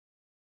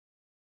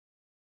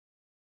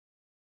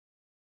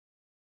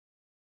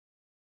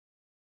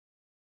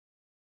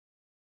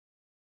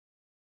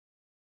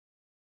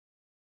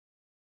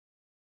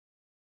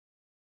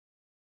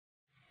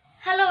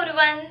Hello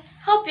everyone,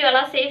 hope you all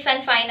are safe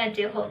and fine at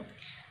your home.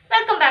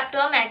 Welcome back to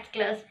our maths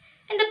class.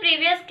 In the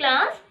previous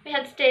class, we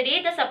have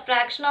studied the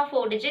subtraction of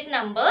 4-digit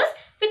numbers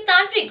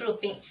without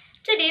regrouping.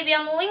 Today we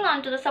are moving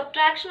on to the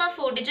subtraction of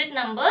 4-digit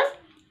numbers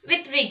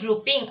with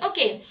regrouping.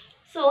 Okay,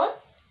 so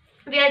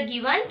we are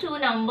given two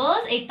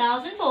numbers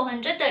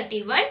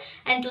 8431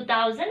 and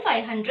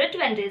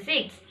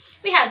 2526.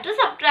 We have to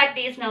subtract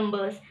these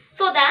numbers.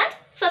 For that,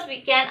 first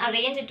we can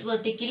arrange it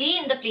vertically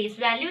in the place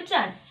value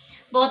chart.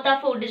 Both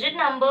are 4-digit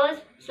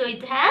numbers, so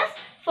it has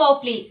 4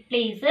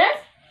 places: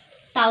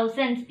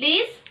 thousands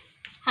place,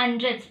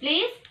 hundreds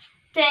place,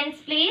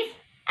 tens place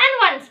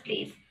and ones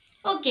place.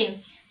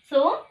 Okay,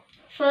 so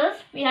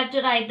first we have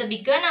to write the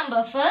bigger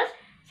number first.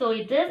 So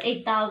it is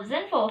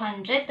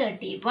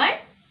 8431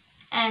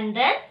 and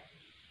then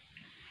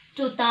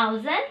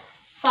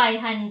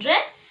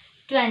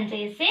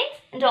 2526,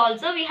 and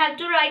also we have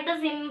to write the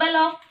symbol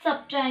of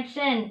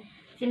subtraction.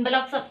 Symbol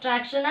of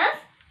subtraction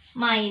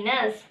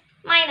is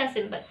minus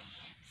symbol.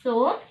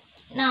 So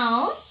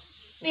now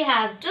we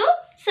have to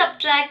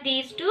subtract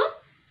these two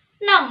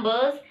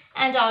numbers,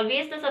 and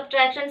always the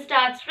subtraction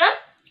starts from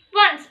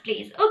ones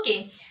place.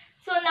 Okay,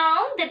 so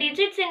now the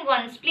digits in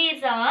ones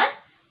place are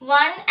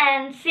 1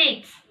 and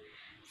 6.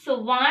 So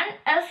 1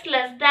 is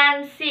less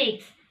than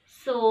 6.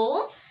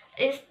 So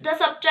is the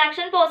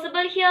subtraction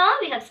possible here?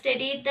 We have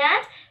studied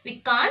that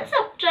we can't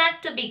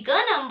subtract a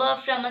bigger number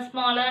from a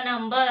smaller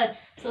number.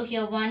 So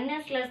here 1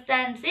 is less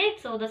than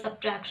 6. So the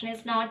subtraction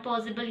is not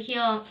possible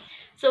here.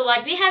 So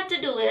what we have to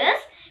do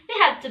is we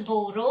have to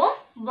borrow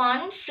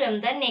 1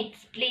 from the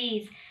next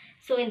place.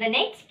 So in the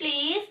next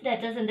place,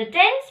 that is in the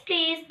tens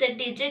place, the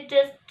digit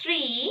is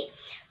 3.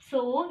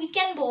 So we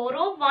can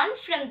borrow 1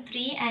 from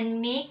 3 and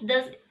make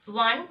this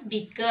 1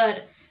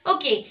 bigger.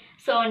 Okay,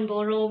 so on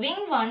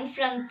borrowing 1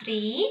 from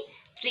 3,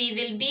 3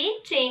 will be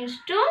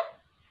changed to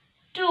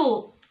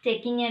 2.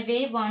 Taking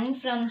away 1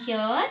 from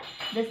here,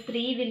 this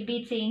 3 will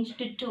be changed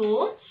to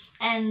 2.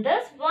 And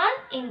this 1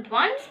 in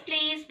 1's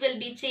place will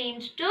be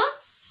changed to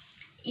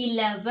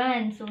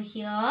 11. So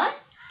here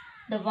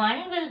the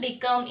 1 will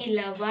become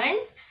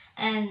 11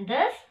 and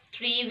this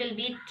 3 will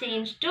be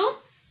changed to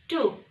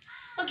 2.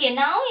 Okay,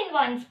 now in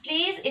 1's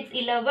place it's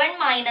 11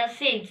 minus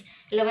 6.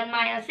 11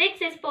 minus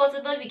 6 is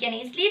possible. We can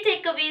easily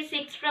take away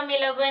 6 from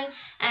 11,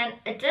 and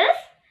it is,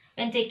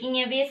 when taking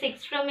away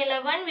 6 from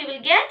 11, we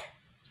will get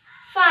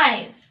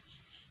 5.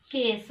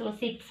 Okay, so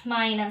 6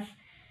 minus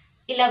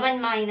 11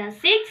 minus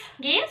 6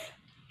 gives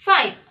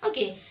 5.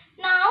 Okay,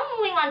 now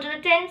moving on to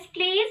the tens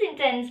place. In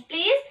tens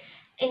place,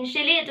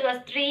 initially it was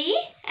 3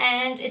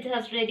 and it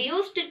has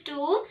reduced to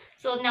 2.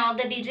 So now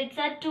the digits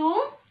are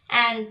 2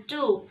 and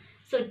 2.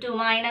 So 2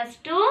 minus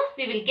 2,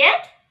 we will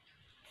get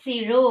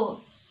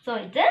 0. So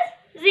it is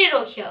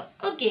 0 here.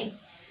 Okay.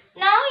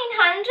 Now in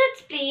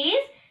hundreds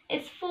place,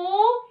 it's 4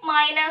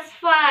 minus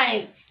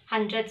 5.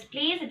 Hundreds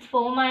place, it's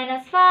 4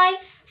 minus 5.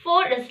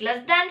 4 is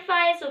less than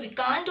 5, so we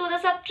can't do the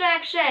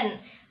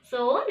subtraction.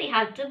 So we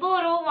have to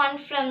borrow 1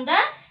 from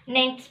the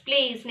next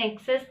place.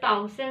 Next is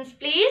thousands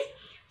place.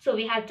 So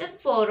we have to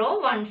borrow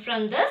 1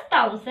 from this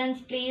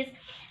thousands place.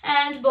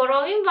 And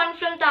borrowing 1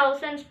 from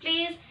thousands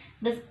place,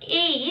 this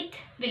 8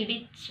 will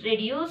be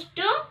reduced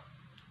to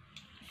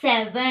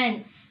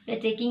 7. We are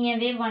taking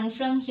away 1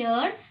 from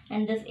here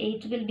and this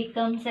 8 will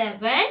become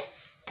 7.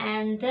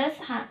 And this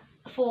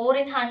 4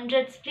 in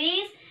hundreds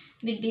place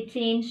will be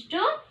changed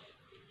to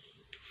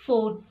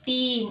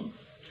 14.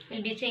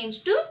 Will be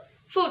changed to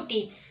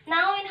 14.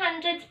 Now in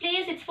hundreds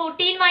place it's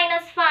 14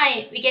 minus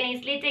 5. We can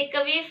easily take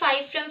away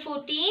 5 from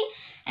 14.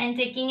 And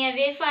taking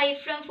away 5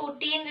 from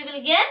 14 we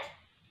will get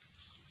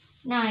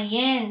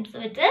 9. So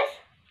it is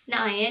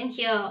 9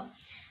 here.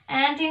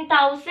 And in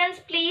thousands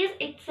place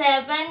it's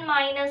 7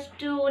 minus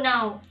 2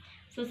 now.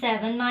 So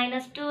 7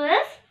 minus 2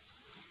 is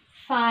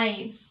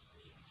 5.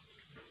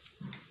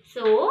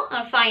 So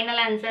our final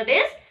answer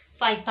is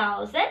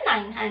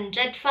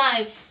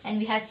 5905. And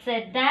we had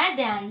said that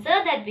the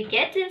answer that we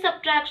get in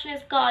subtraction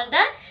is called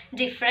the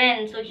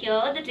difference. So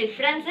here the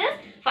difference is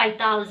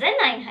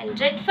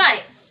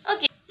 5905.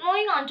 Okay,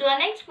 moving on to our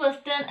next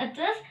question. It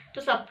is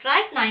to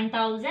subtract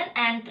 9000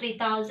 and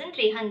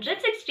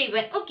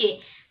 3361.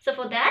 Okay, so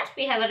for that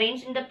we have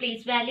arranged in the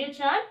place value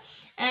chart,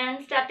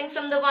 and starting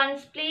from the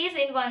ones place,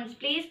 in ones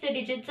place the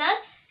digits are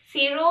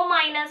 0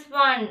 minus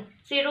 1.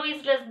 0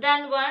 is less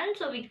than 1,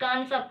 so we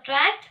can't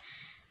subtract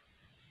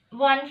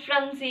 1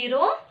 from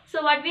 0.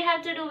 So what we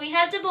have to do, we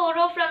have to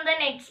borrow from the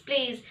next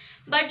place.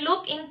 But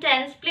look, in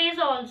tens place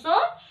also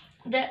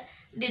the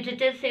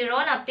digit is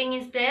 0, nothing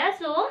is there,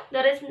 so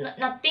there is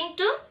nothing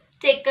to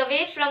take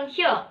away from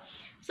here.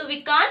 So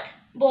we can't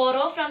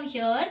borrow from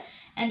here.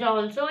 And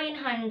also in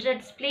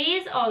hundreds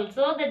place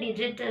also the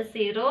digit is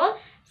 0.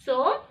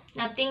 So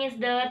nothing is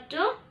there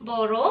to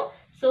borrow.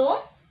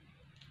 So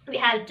we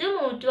have to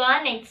move to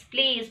our next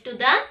place, to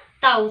the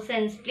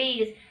thousands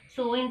place.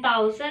 So in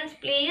thousands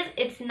place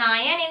it's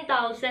 9 in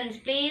thousands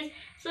place.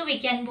 So we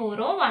can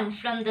borrow 1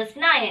 from this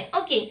 9.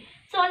 Okay.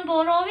 So on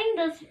borrowing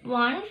this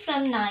 1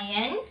 from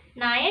 9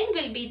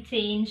 will be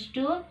changed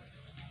to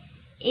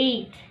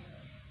 8.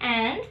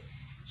 And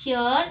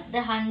here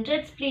the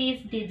hundreds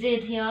place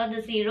digit, here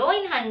the 0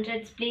 in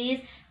hundreds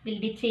place will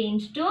be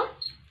changed to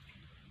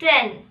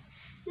 10.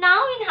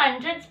 Now in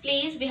hundreds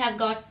place we have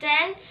got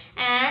 10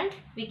 and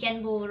we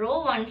can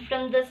borrow 1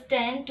 from this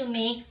 10 to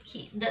make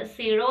the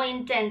 0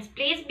 in tens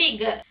place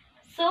bigger.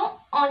 So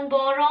on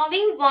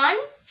borrowing 1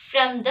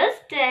 from this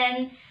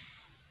 10,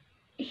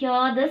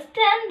 here this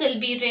 10 will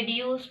be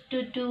reduced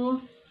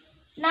to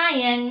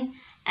 9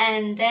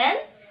 and then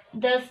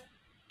the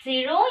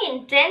 0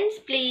 in tens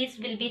place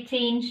will be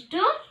changed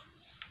to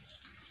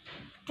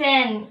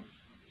 10.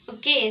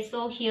 Okay,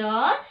 so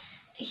here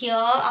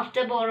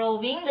after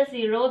borrowing the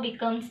 0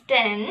 becomes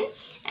 10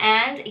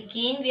 and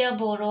again we are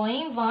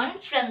borrowing 1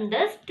 from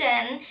this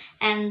 10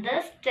 and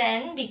this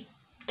 10 be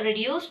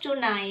reduced to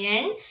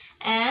 9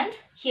 and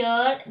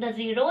here the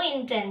 0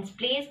 in tens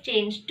place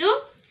changed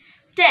to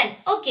 10.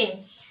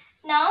 Okay,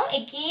 now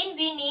again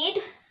we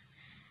need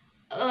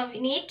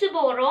to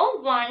borrow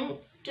 1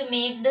 to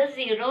make the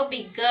 0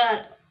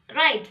 bigger,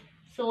 right?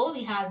 So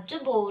we have to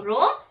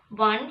borrow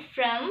 1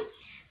 from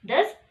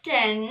this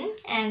 10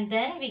 and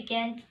then we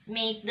can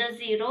make the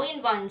 0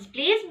 in ones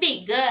place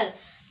bigger.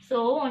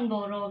 So on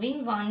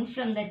borrowing 1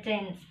 from the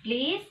tens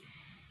place,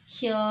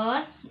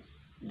 here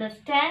this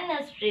 10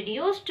 is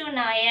reduced to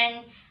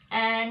 9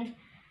 and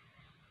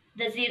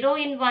the 0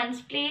 in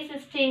ones place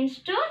is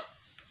changed to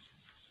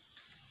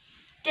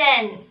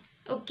 10.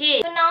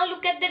 Okay, so now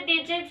look at the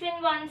digits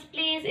in ones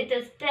place. It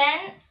is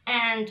 10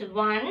 and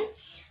 1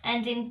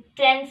 and in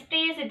tens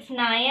place it's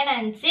 9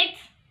 and 6.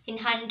 In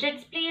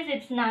hundreds place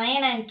it's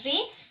 9 and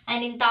 3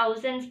 and in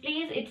thousands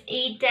place it's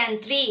 8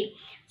 and 3.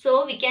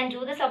 So we can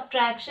do the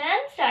subtraction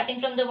starting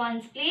from the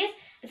ones place.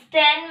 It's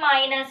 10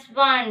 minus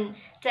 1.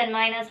 10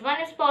 minus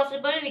 1 is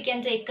possible. We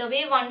can take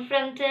away 1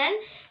 from 10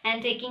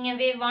 and taking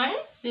away 1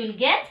 we will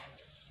get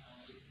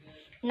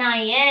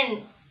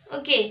 9.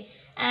 Okay,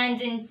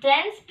 and in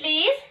tens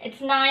place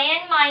it's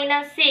 9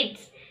 minus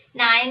 6.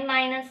 9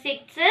 minus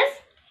 6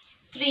 is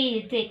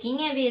 3. Taking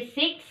away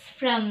 6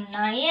 from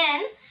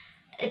 9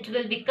 it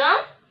will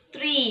become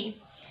 3.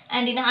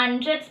 And in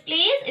hundreds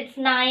place it's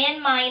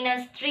 9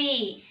 minus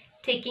 3.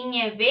 Taking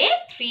away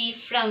 3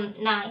 from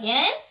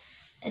 9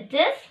 it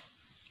is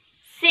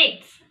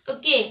 6.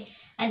 Okay,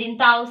 and in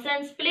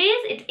thousands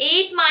place it's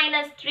 8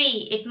 minus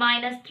 3. 8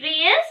 minus 3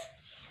 is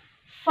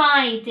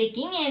 5.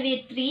 Taking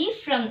away 3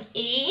 from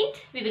 8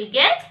 we will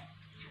get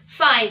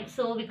 5.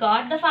 So we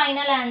got the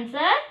final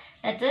answer,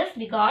 that is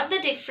we got the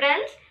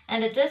difference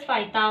and it is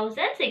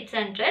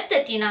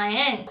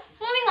 5639.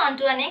 Moving on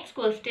to our next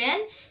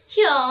question.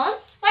 Here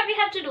what we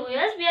have to do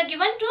is we are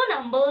given two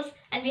numbers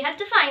and we have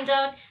to find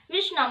out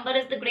which number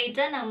is the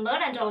greater number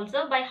and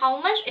also by how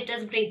much it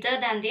is greater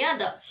than the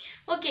other.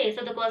 Okay,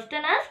 so the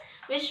question is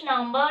which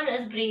number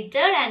is greater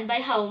and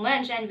by how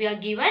much, and we are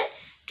given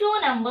two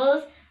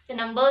numbers. The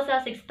numbers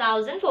are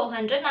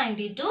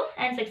 6492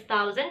 and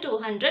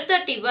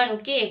 6231.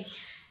 Okay,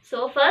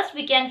 so first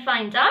we can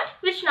find out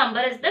which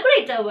number is the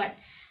greater one.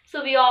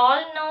 So we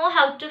all know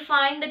how to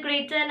find the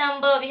greater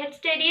number. We had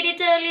studied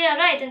it earlier,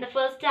 right? In the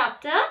first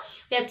chapter,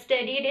 we have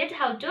studied it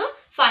how to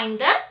find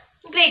the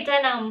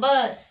greater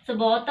number. So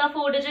both are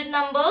 4-digit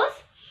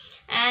numbers.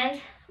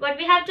 And what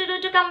we have to do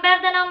to compare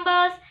the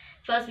numbers?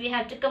 First, we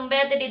have to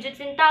compare the digits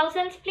in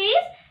thousands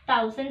place.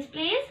 Thousands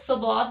place for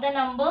both the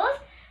numbers.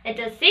 It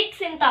is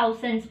 6 in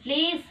thousands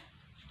place.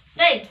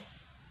 Right?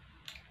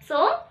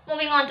 So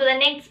moving on to the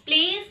next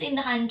place. In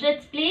the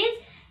hundreds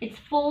place, it's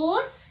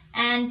 4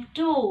 and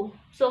 2.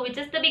 So which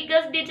is the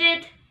biggest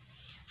digit?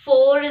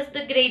 4 is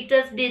the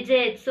greatest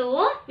digit.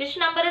 So which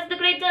number is the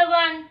greater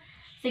one?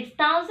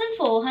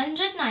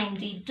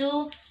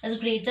 6492 is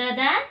greater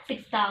than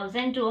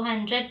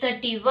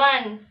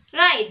 6231.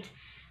 Right.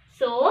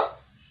 So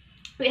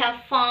we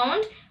have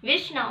found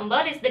which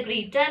number is the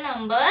greater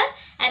number,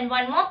 and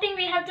one more thing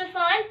we have to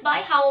find,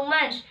 by how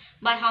much.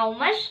 By how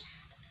much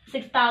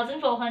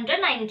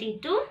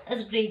 6492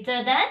 is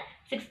greater than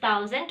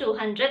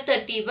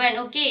 6231.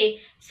 Okay,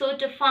 so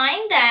to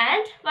find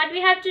that, what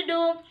we have to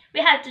do?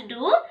 We have to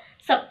do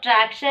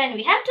subtraction.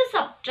 We have to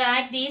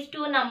subtract these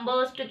two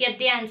numbers to get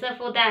the answer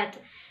for that.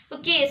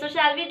 Okay, so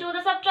shall we do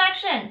the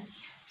subtraction?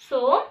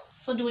 So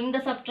for doing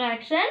the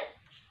subtraction,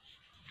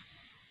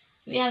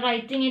 we are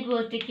writing it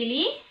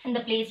vertically in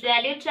the place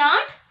value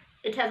chart.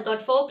 It has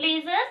got 4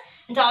 places,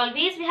 and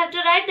always we have to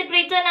write the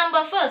greater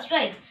number first,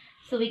 right?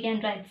 So we can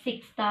write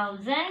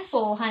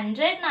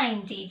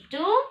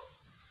 6492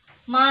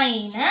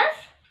 minus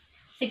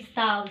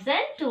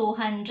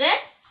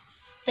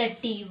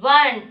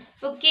 6231.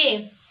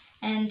 Okay,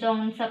 and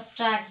on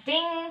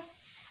subtracting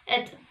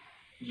it,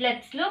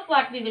 let's look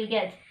what we will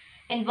get.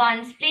 In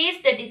ones place,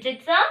 the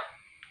digits are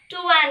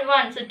 2 and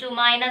 1. So 2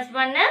 minus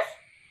 1 is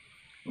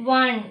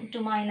 1.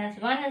 2 minus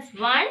 1 is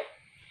 1.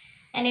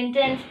 And in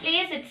tens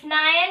place, it's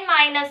 9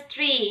 minus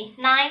 3.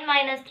 9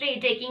 minus 3,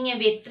 taking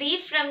away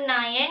 3 from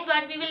 9,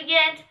 what we will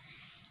get?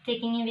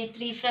 Taking away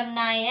 3 from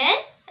 9,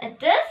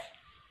 it is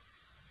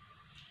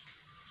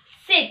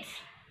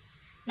 6.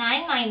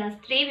 9 minus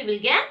 3, we will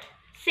get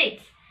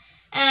 6.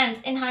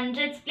 And in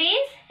hundreds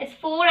place, it's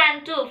 4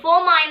 and 2.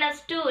 4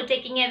 minus 2,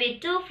 taking away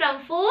 2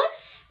 from 4.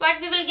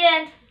 What we will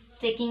get?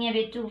 Taking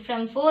away 2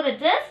 from 4,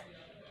 it is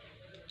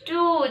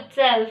 2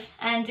 itself.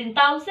 And in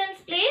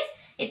thousands place,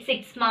 it's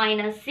 6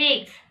 minus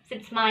 6.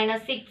 6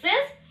 minus 6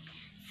 is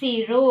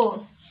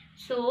 0.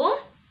 So,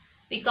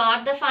 we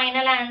got the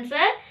final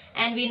answer,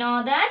 and we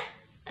know that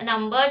a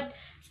number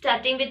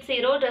starting with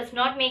 0 does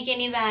not make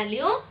any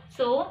value.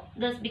 So,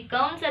 this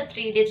becomes a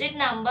 3-digit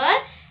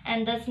number,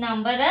 and this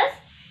number is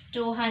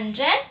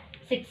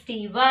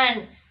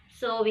 261.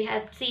 So, we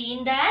have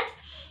seen that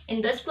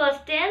in this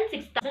question,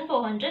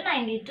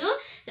 6492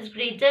 is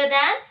greater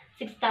than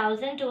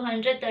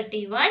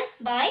 6231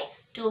 by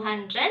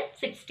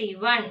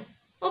 261.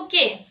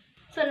 Okay.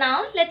 So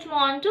now let's move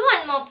on to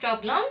one more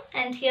problem,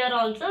 and here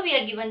also we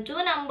are given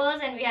two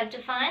numbers and we have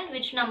to find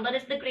which number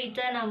is the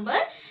greater number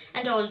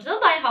and also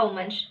by how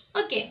much.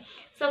 Okay.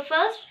 So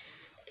first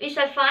we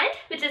shall find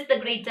which is the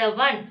greater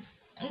one.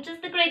 Which is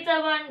the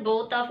greater one?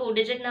 Both are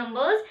 4-digit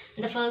numbers.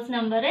 The first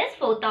number is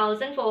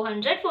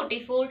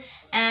 4444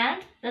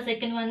 and the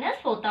second one is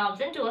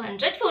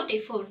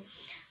 4244.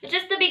 Which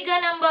is the bigger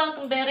number?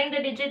 Comparing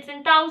the digits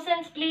in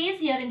thousands please.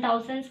 Here in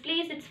thousands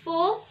please it's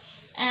 4.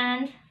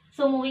 And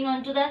so moving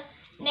on to the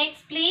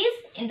next place,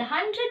 in the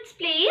hundreds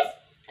place,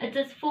 it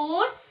is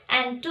 4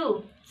 and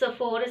 2. So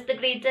 4 is the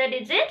greater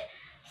digit.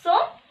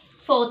 So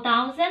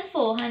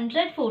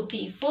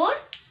 4444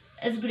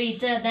 is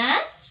greater than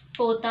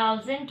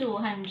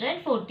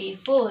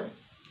 4244.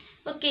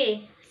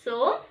 Okay,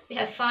 so we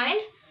have find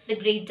the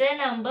greater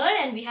number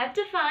and we have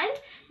to find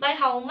by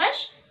how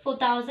much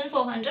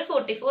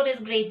 4444 is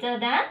greater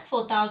than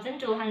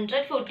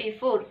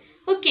 4244.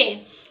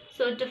 Okay,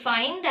 so to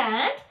find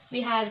that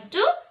we have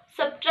to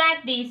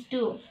subtract these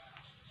two,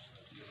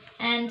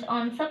 and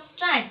on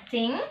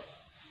subtracting,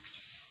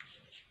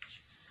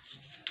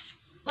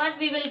 what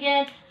we will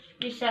get?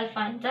 We shall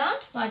find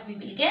out what we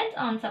will get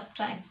on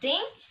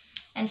subtracting,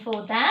 and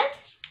for that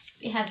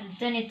we have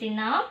written it in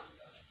our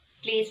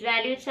place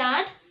value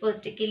chart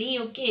vertically.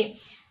 Okay,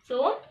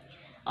 so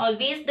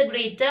always the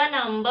greater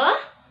number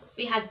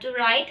we have to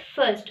write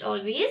first.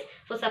 Always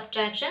for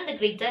subtraction the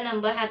greater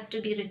number have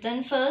to be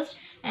written first,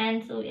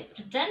 and so we have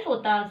written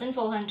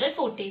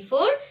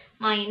 4444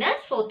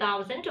 minus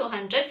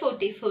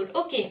 4244.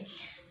 Okay,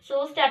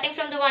 so starting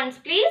from the ones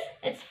place,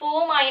 it's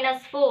 4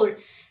 minus 4.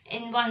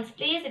 In ones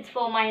place it's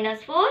 4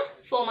 minus 4.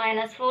 4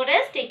 minus 4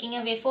 is taking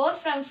away 4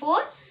 from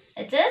 4,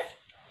 it is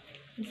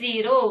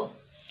 0.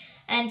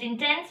 And in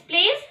tens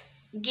place,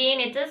 again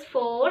it is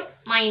 4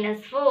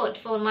 minus 4.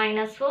 4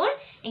 minus 4,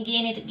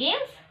 again it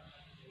gives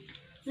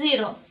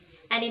 0.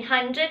 And in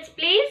hundreds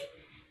place,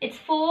 it's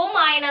 4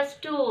 minus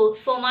 2.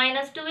 4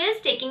 minus 2 is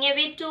taking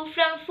away 2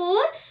 from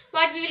 4.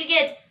 What we will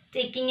get?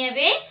 Taking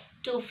away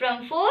 2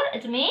 from 4,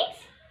 it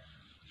makes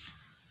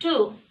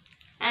 2.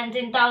 And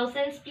in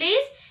thousands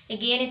place,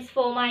 again it's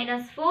 4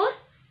 minus 4.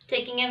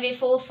 Taking away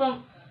 4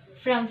 from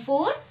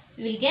 4,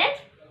 we will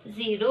get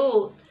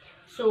 0.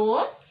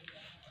 So,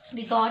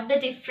 we got the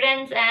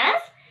difference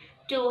as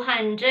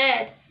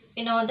 200.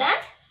 We know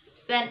that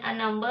when a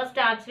number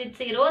starts with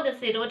 0, the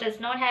 0 does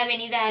not have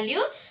any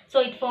value.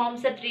 So, it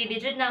forms a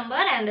 3-digit number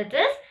and it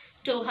is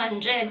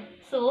 200.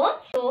 So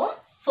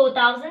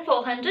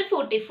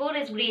 4444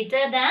 is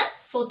greater than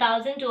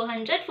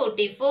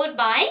 4244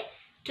 by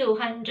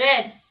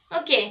 200.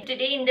 Okay,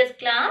 today in this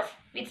class,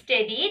 we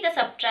study the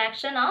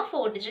subtraction of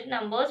 4-digit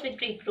numbers with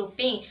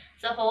regrouping.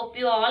 So, hope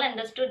you all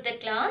understood the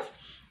class.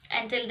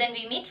 Until then,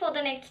 we meet for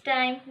the next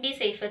time. Be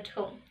safe at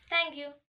home. Thank you.